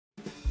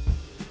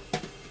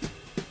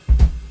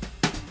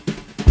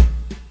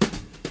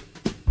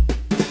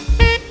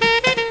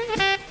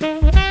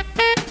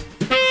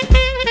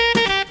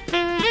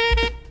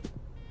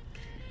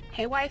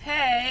Hey wife,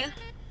 hey.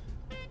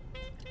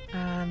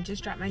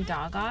 Just dropped my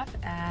dog off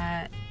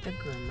at the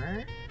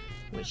groomer,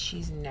 which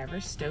she's never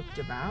stoked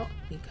about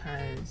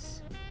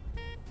because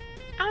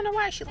I don't know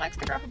why. She likes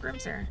the girl who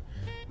grooms her.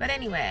 But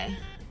anyway,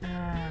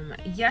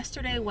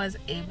 yesterday was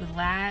a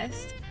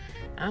blast.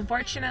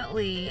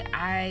 Unfortunately,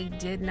 I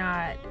did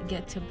not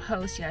get to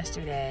post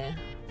yesterday.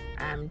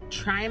 I'm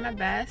trying my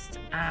best.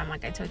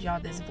 Like I told y'all,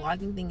 this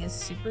vlogging thing is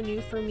super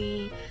new for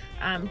me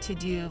to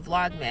do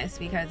Vlogmas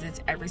because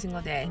it's every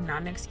single day,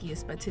 not an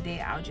excuse, but today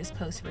I'll just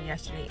post for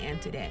yesterday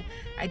and today.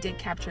 I did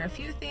capture a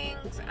few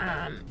things,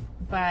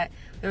 but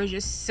there was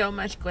just so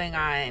much going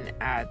on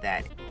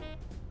that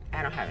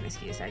I don't have an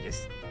excuse. I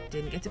just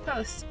didn't get to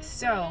post.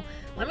 So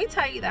let me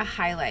tell you the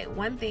highlight.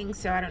 One thing,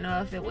 so I don't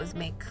know if it was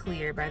made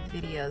clear by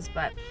the videos,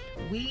 but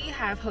we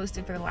have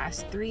hosted for the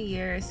last 3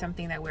 years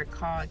something that we're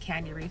called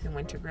Candy Wreath and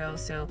Winter Grill.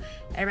 So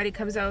everybody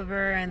comes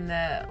over and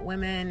the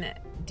women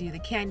do the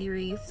candy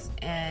wreaths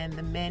and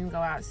the men go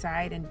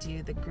outside and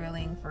do the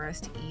grilling for us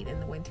to eat in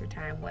the winter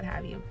time, what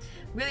have you.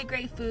 Really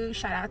great food.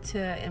 Shout out to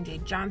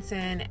MJ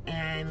Johnson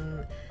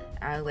and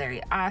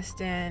Larry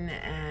Austin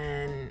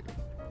and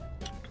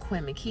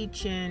Quinn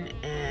McKeechin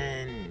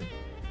and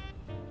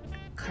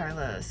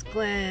Carlos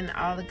Glenn,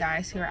 all the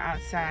guys who are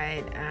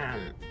outside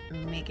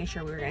making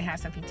sure we were gonna have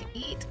something to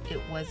eat.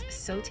 It was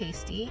so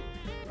tasty.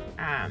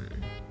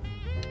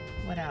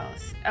 What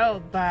else?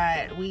 Oh,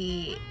 but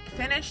we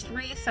finished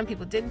wreaths. Some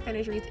people didn't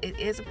finish wreaths. It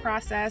is a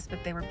process,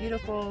 but they were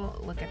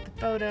beautiful. Look at the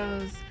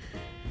photos.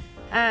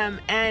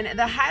 And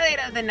the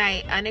highlight of the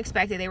night,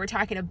 unexpected, they were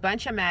talking a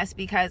bunch of mess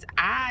because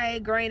I,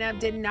 growing up,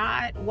 did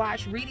not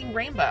watch Reading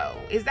Rainbow.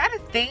 Is that a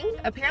thing?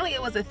 Apparently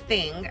it was a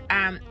thing.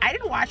 I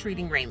didn't watch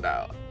Reading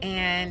Rainbow.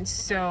 And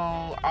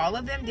so all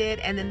of them did,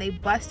 and then they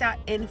bust out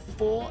in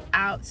full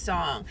out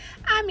song.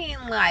 I mean,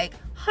 like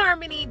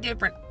harmony,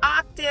 different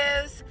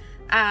octaves,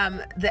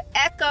 the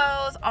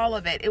echoes, all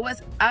of it. It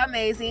was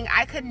amazing.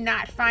 I could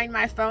not find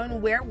my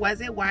phone. Where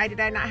was it? Why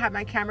did I not have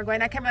my camera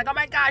going? I kept like, oh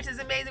my gosh, this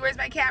is amazing. Where's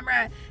my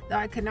camera? Though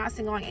I could not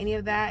sing along any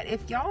of that.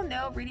 If y'all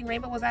know Reading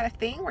Rainbow, was that a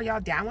thing? Were y'all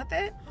down with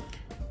it?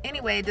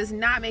 Anyway, it does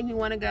not make me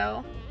want to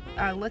go.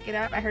 Look it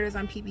up. I heard it was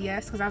on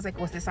PBS because I was like,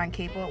 was this on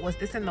cable? Was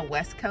this in the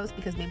West Coast?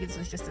 Because maybe this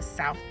was just a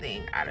South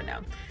thing. I don't know.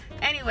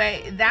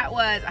 Anyway, that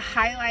was a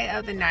highlight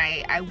of the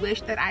night. I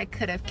wish that I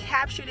could have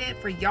captured it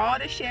for y'all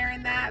to share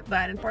in that,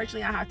 but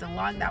unfortunately I'll have to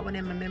log that one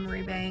in my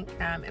memory bank.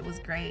 It was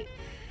great.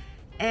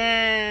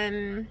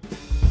 And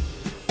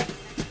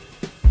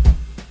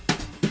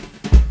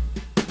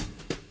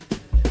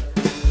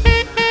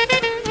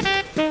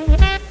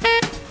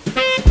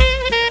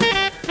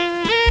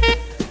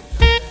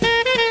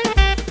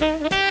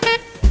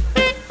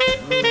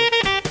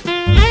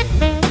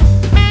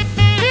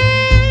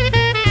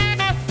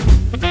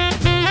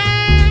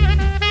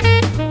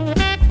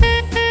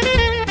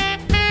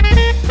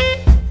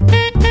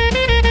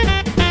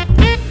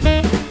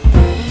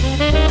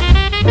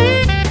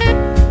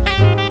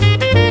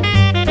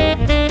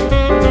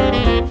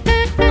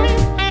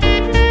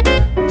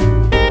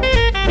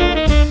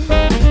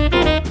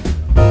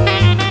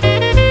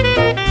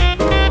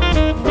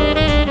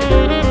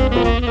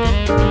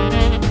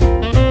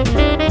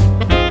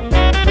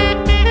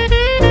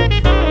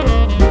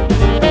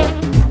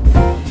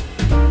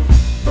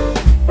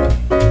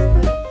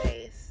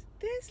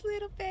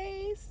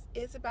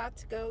is about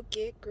to go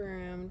get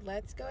groomed.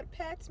 Let's go to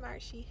PetSmart.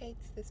 She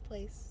hates this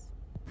place.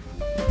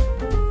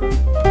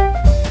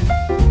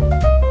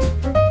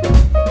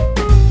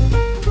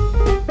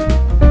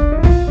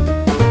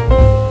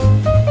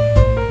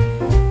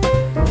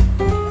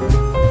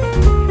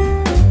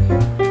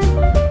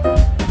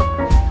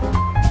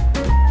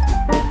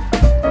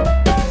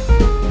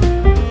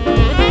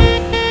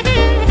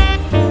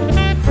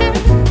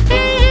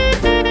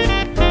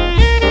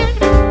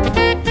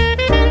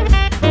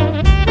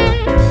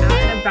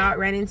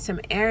 Running some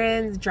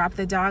errands, drop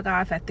the dog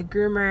off at the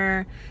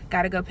groomer,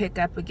 gotta go pick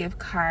up a gift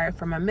card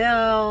from a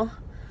mill,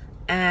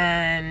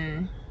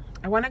 and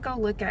I want to go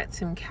look at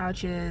some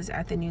couches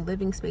at the new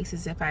living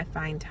spaces if I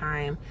find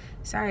time.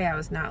 Sorry I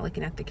was not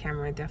looking at the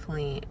camera,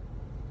 definitely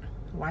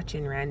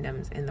watching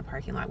randoms in the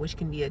parking lot, which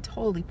can be a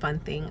totally fun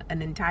thing,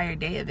 an entire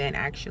day event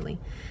actually,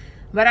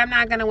 but I'm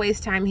not gonna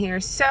waste time here,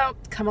 so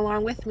come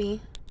along with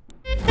me.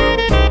 Fresh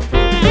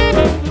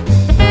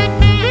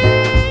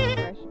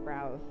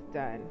brows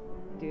done.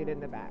 Dude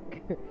in the back,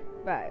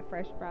 but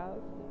fresh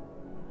brows,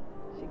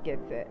 she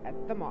gets it at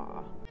the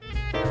mall.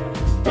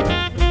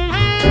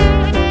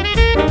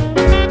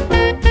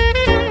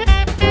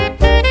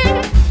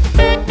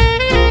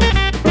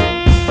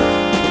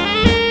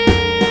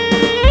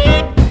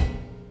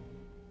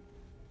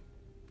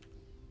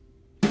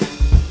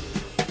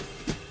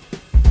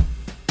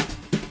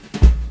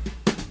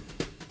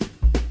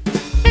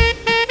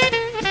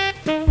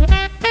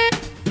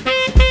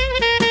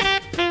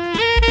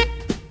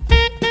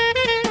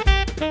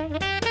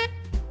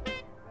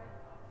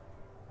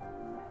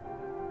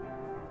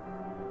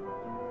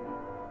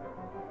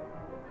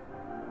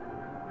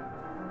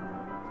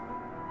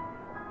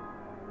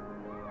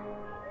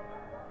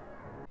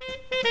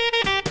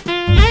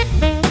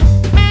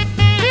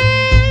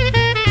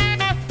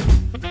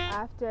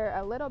 after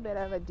a little bit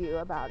of ado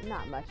about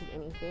not much of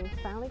anything,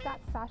 finally got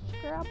Sasha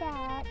girl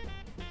back.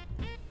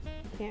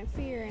 Can't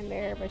see her in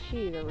there, but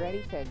she's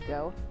ready to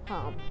go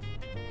home.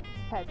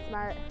 Head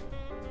smart.